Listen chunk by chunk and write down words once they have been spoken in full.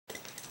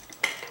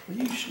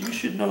You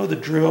should know the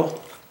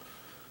drill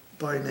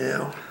by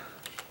now.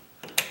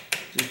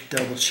 Just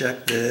double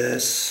check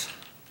this.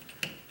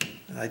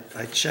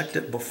 I checked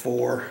it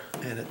before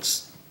and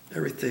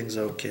everything's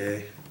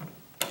okay.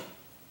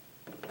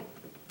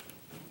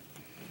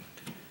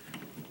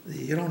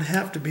 You don't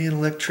have to be an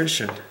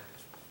electrician.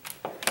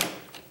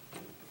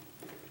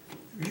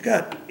 If you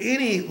got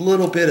any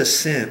little bit of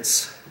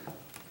sense,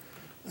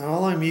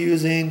 all I'm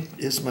using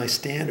is my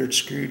standard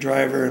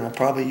screwdriver, and I'll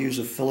probably use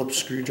a Phillips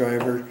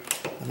screwdriver,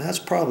 and that's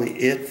probably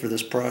it for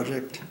this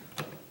project.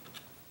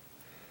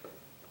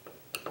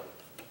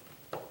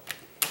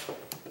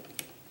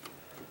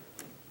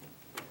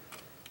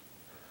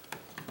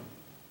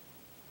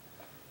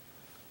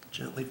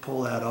 Gently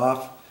pull that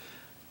off.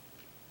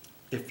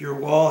 If your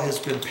wall has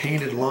been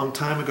painted a long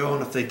time ago,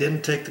 and if they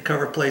didn't take the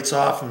cover plates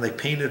off and they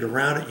painted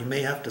around it, you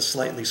may have to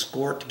slightly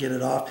score it to get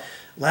it off.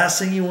 Last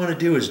thing you want to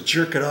do is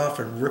jerk it off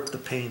and rip the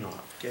paint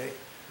off, okay?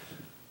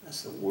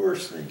 That's the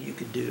worst thing you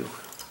could do.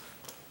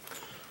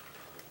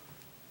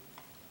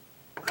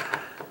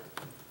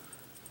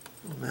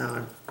 Now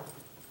I'm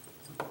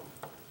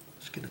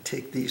just going to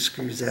take these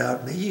screws out.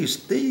 And they use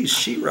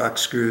sheetrock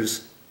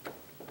screws,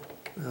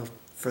 well,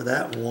 for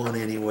that one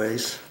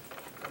anyways.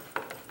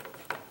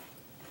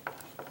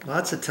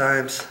 Lots of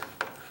times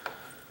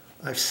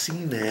I've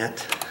seen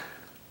that.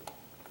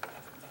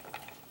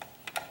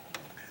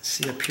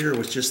 See, up here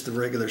was just the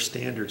regular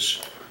standard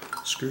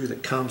screw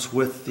that comes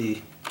with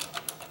the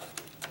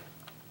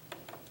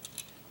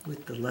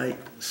light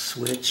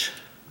switch.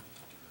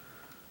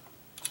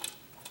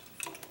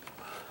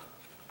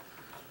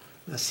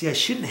 Now see, I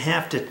shouldn't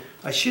have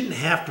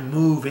to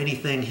move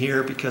anything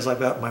here because I've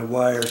got my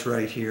wires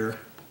right here.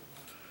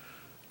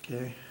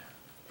 Okay.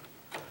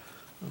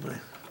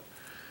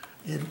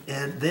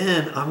 And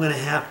then I'm gonna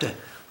have to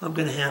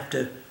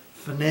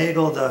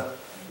finagle the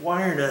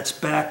wire nuts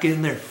back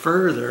in there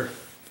further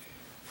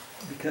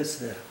because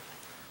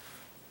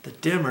the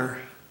dimmer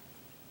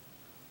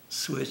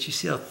switch, you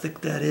see how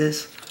thick that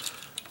is?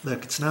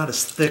 Look, it's not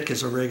as thick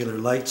as a regular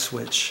light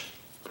switch.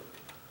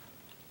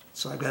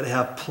 So I've got to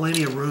have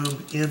plenty of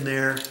room in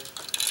there.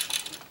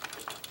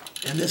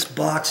 And this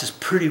box is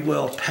pretty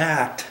well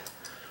packed.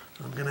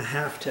 I'm gonna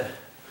have to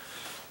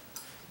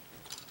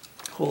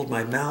hold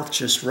my mouth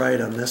just right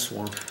on this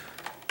one.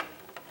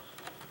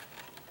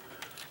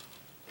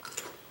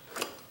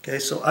 Okay,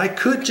 so I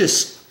could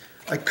just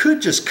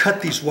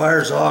cut these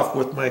wires off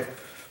with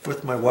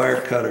my wire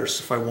cutters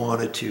if I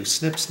wanted to.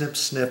 Snip, snip,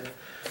 snip.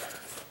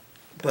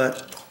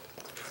 But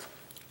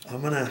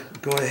I'm gonna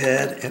go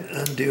ahead and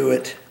undo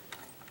it.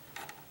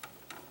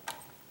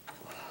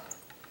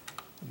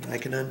 I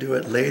can undo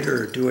it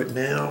later or do it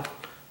now.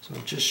 So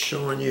I'm just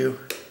showing you.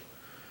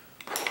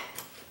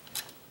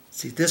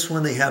 See, this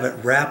one they have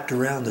it wrapped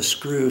around the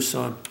screw,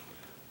 so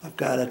I've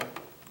got to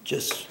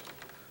just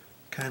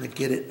kind of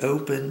get it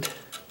opened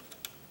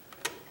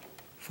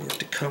for it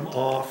to come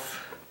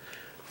off.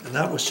 And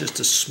that was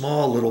just a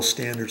small little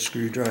standard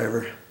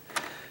screwdriver.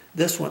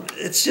 This one,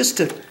 it's just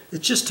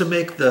to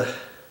make the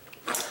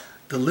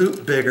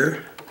loop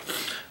bigger,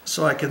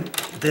 so I can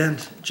then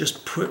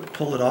just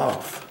pull it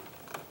off.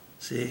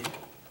 See,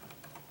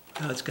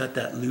 now it's got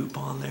that loop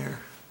on there.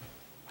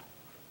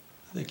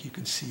 I think you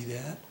can see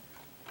that.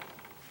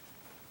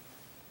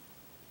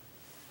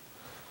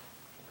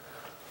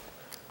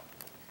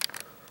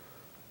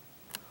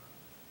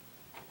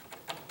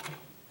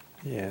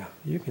 Yeah,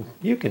 you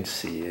can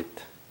see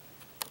it.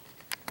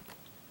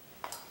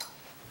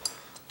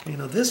 You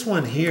know, this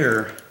one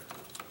here,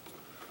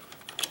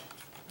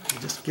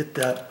 just get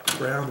that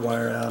ground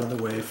wire out of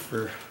the way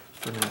for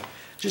now.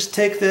 Just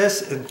take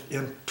this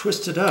and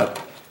twist it up.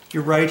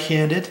 You're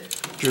right-handed,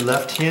 if you're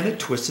left-handed,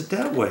 twist it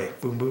that way.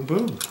 Boom, boom,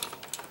 boom.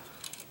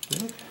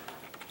 Okay.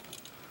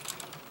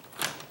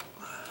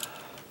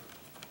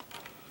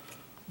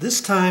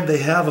 This time they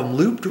have them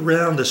looped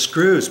around the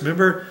screws.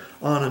 Remember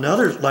on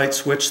another light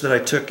switch that I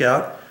took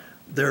out,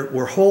 there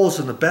were holes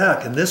in the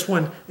back, and this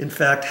one in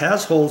fact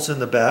has holes in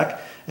the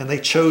back, and they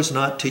chose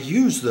not to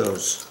use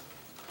those.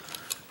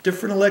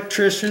 Different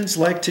electricians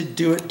like to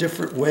do it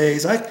different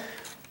ways.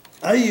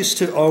 I used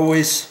to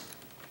always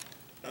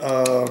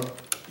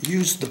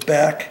use the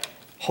back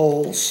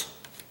holes,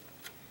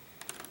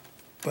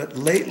 but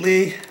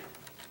lately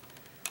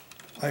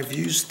I've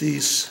used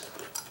these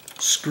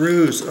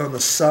screws on the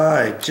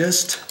side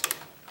just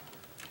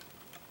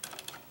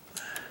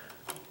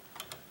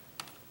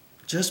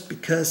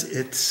because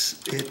it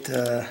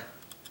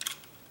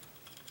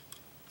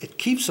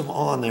keeps them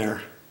on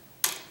there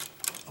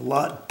a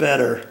lot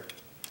better,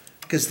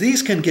 because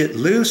these can get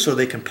loose or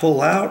they can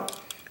pull out.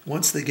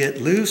 Once they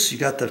get loose, you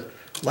got the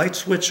light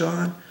switch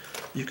on,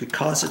 you could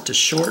cause it to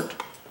short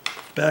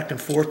back and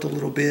forth a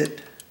little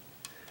bit,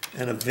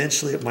 and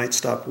eventually it might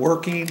stop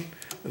working.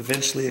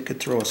 Eventually it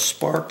could throw a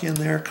spark in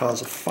there,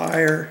 cause a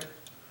fire.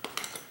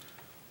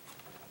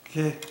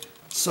 Okay,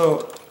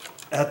 so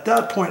at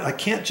that point I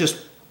can't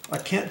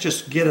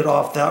just get it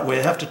off that way.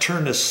 I have to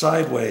turn this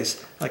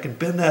sideways. I can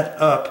bend that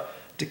up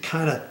to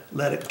kind of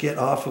let it get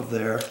off of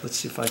there. Let's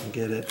see if I can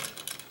get it.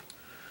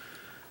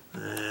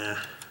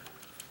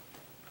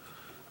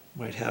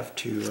 Might have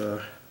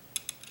to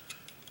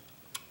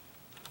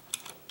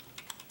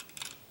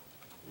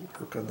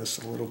work on this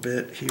a little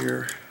bit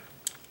here.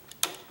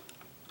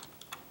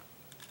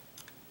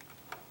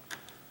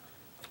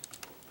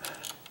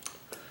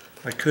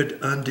 I could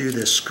undo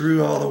this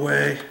screw all the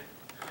way,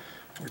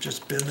 or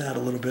just bend that a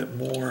little bit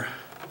more,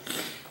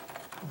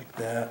 like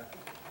that.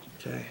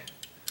 Okay.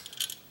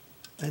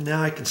 And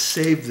now I can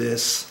save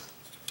this.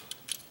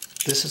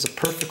 This is a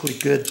perfectly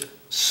good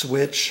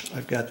switch.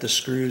 I've got the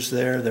screws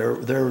there.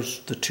 There's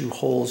the two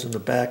holes in the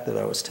back that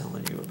I was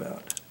telling you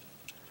about.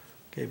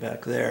 Okay,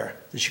 back there,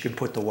 that you can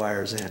put the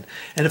wires in.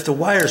 And if the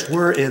wires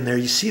were in there,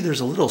 you see there's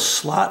a little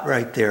slot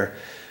right there.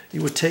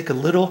 You would take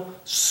a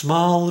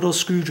small little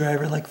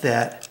screwdriver like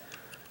that,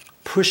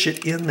 push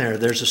it in there.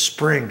 There's a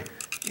spring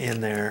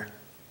in there,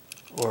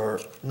 or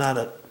not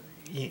a,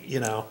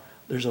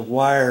 there's a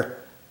wire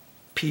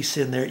piece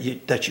in there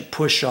that you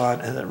push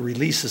on, and it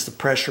releases the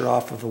pressure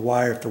off of the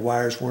wire if the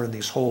wires were in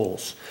these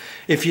holes.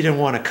 If you didn't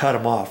want to cut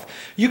them off,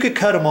 you could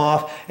cut them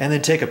off and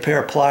then take a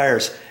pair of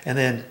pliers and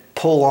then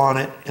pull on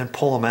it and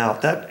pull them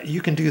out. That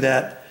you can do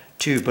that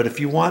too. But if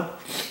you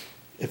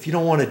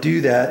don't want to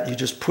do that, you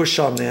just push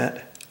on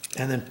that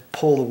and then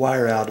pull the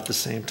wire out at the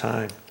same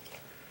time.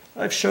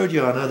 I've showed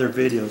you on other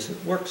videos.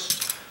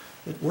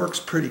 It works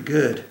pretty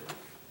good.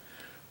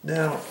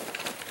 Now,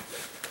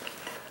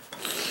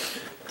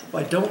 if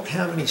I don't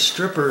have any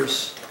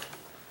strippers,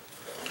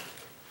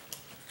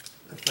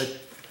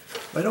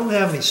 if I don't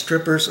have any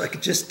strippers, I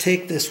could just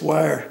take this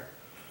wire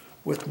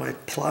with my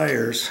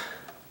pliers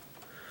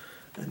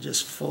and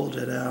just fold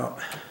it out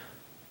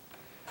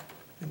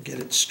and get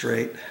it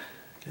straight.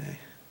 Okay,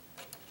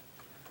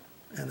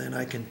 and then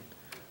I can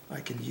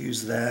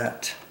use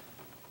that,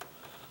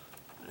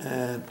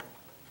 and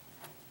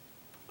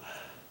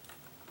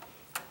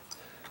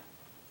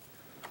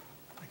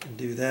I can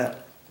do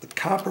that. The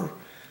copper,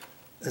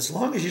 as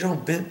long as you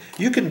don't bend,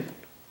 you can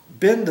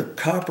bend the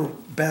copper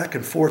back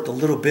and forth a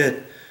little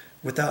bit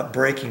without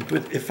breaking.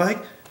 But if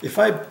I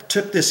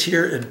took this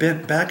here and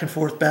bent back and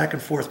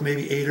forth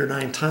maybe 8 or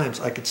 9 times,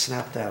 I could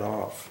snap that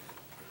off.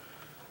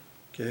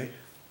 Okay.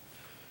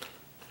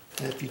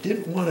 And if you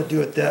didn't want to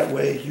do it that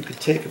way, you could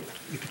take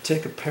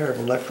a pair of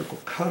electrical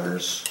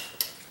cutters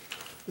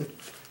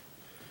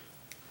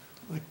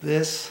like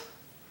this,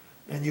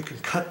 and you can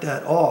cut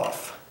that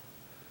off,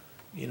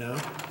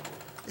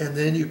 and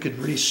then you could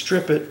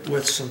re-strip it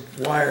with some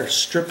wire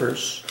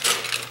strippers.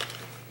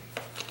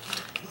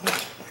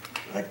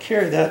 I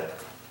carry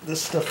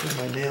this stuff in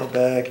my nail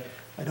bag.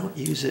 I don't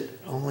use it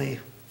only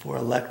for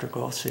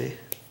electrical, see?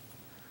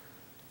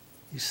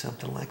 Use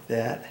something like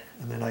that,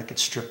 and then I could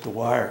strip the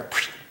wire.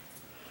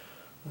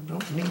 I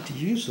don't need to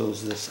use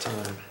those this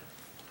time.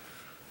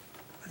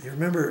 You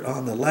remember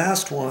on the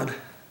last one,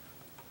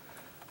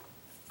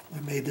 I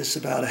made this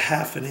about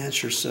 1/2 an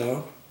inch or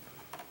so,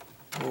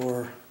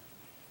 or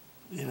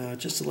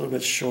just a little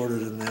bit shorter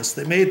than this.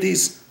 They made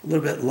these a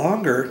little bit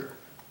longer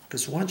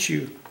because once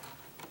you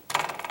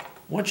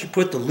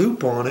put the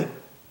loop on it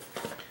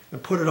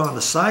and put it on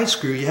the side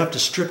screw, you have to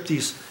strip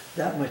these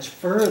that much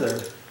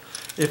further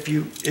if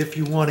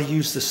you want to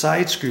use the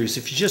side screws.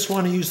 If you just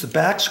want to use the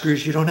back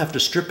screws, you don't have to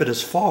strip it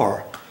as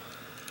far,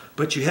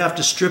 but you have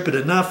to strip it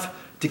enough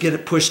to get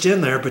it pushed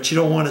in there, but you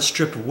don't want to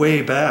strip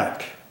way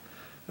back.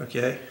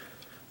 Okay,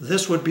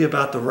 this would be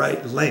about the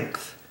right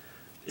length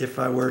if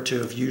I were to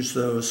have used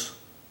those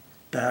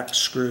back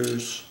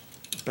screws,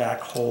 back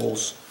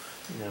holes,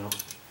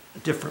 a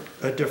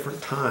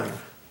different time.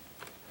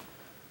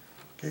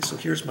 Okay, so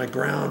here's my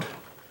ground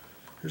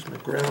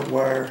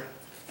wire.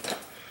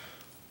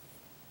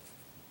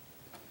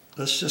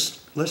 Let's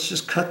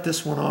just cut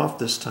this one off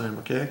this time,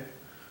 okay?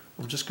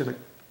 I'm just going to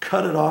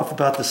cut it off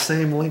about the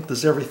same length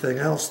as everything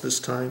else this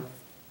time,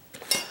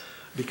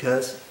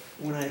 because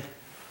when I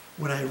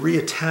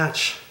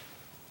reattach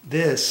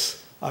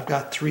this, I've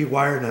got 3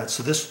 wire nuts,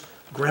 so this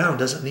ground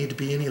doesn't need to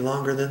be any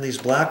longer than these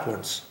black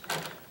ones.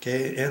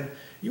 Okay, and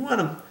you want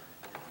them,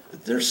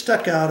 they're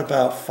stuck out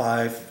about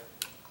 5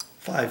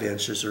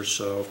 inches or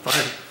so,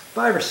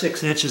 5 or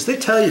 6 inches. They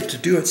tell you to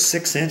do it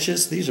 6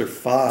 inches. These are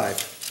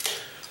 5.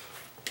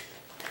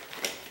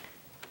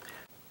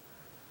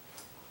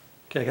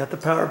 Okay, I got the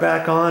power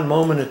back on.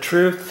 Moment of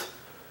truth.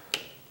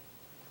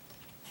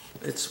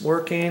 It's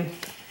working.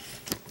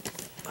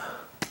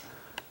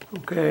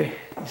 Okay,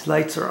 these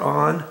lights are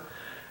on.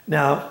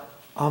 Now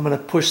I'm going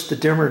to push the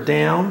dimmer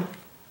down.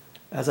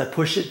 As I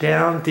push it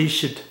down, these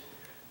should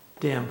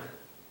dim.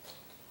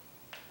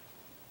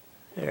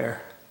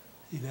 There.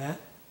 See that?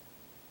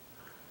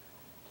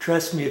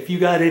 Trust me, if you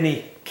got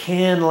any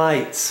can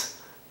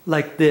lights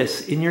like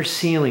this in your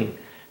ceiling,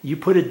 you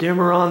put a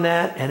dimmer on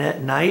that, and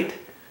at night,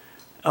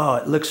 oh,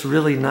 it looks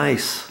really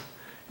nice.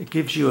 It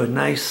gives you a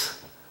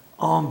nice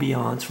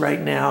ambiance. Right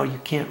now, you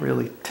can't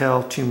really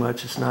tell too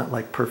much. It's not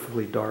like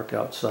perfectly dark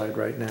outside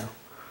right now.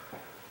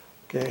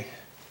 Okay.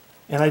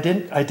 And I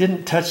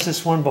didn't touch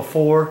this one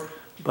before,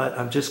 but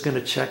I'm just going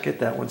to check it.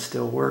 That one's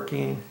still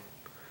working.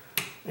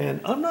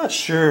 And I'm not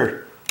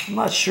sure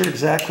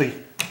exactly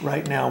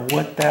right now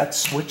what that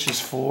switch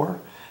is for.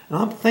 And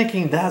I'm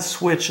thinking that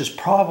switch is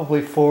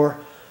probably for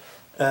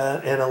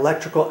an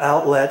electrical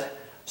outlet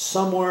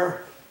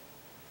somewhere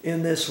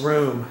in this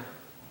room.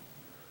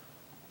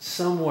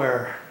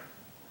 Somewhere.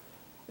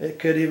 It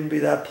could even be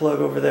that plug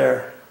over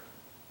there,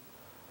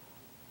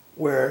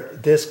 where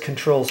this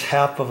controls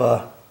half of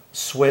a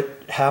switch,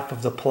 half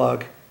of the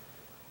plug,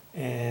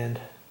 and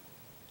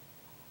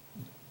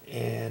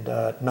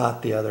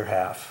not the other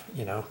half.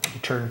 You know,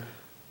 you turn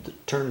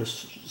the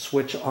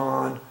switch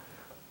on,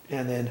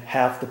 and then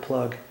half the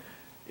plug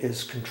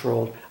is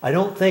controlled. I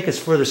don't think it's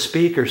for the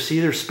speakers.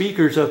 See, there's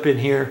speakers up in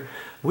here.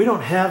 We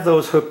don't have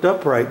those hooked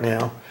up right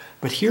now,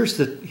 but here's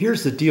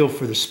the deal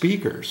for the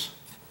speakers.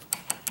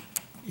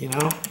 You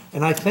know,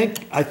 and I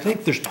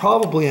think there's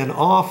probably an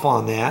off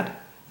on that.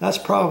 That's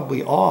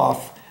probably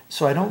off,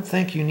 so I don't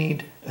think you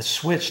need a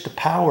switch to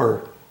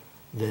power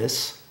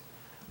this.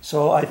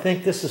 So I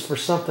think this is for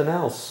something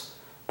else.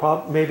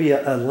 Maybe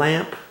a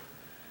lamp,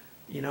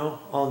 you know,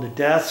 on the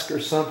desk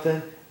or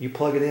something. You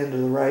plug it into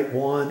the right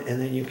one,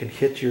 and then you can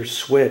hit your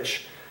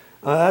switch.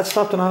 That's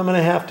something I'm going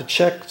to have to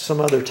check some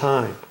other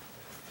time.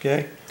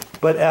 Okay,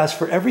 but as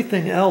for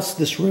everything else,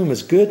 this room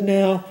is good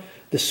now.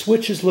 The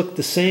switches look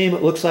the same.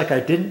 It looks like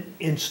I didn't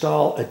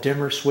install a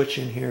dimmer switch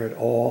in here at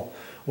all,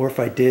 or if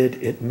I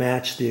did, it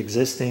matched the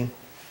existing.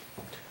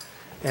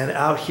 And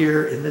out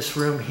here in this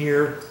room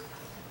here,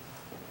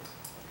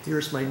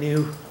 here's my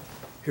new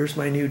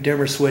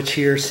dimmer switch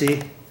here.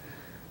 See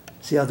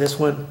how this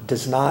one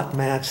does not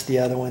match the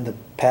other one? The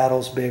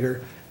paddle's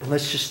bigger. And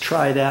let's just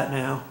try that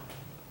now.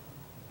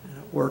 And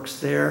it works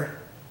there,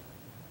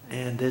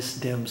 and this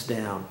dims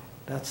down.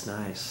 That's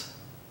nice.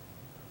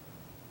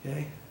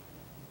 Okay.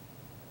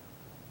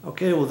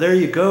 Okay, well there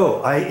you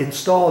go. I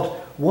installed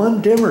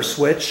one dimmer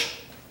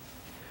switch,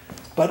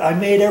 but I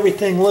made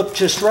everything look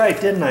just right,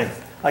 didn't I?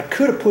 I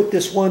could have put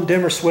this one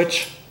dimmer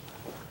switch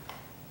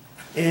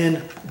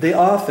in the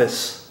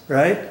office,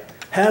 right?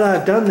 Had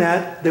I done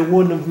that, they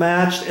wouldn't have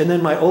matched, and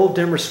then my old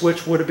dimmer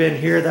switch would have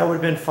been here. That would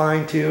have been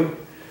fine too.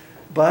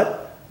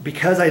 But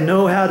because I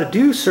know how to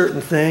do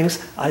certain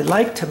things, I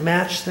like to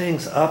match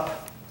things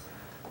up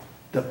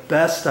the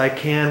best I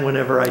can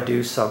whenever I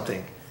do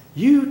something.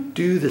 You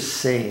do the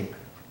same.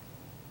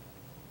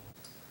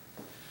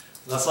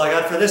 That's all I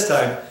got for this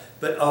time,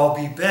 but I'll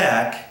be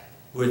back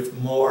with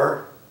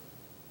more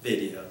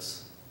videos.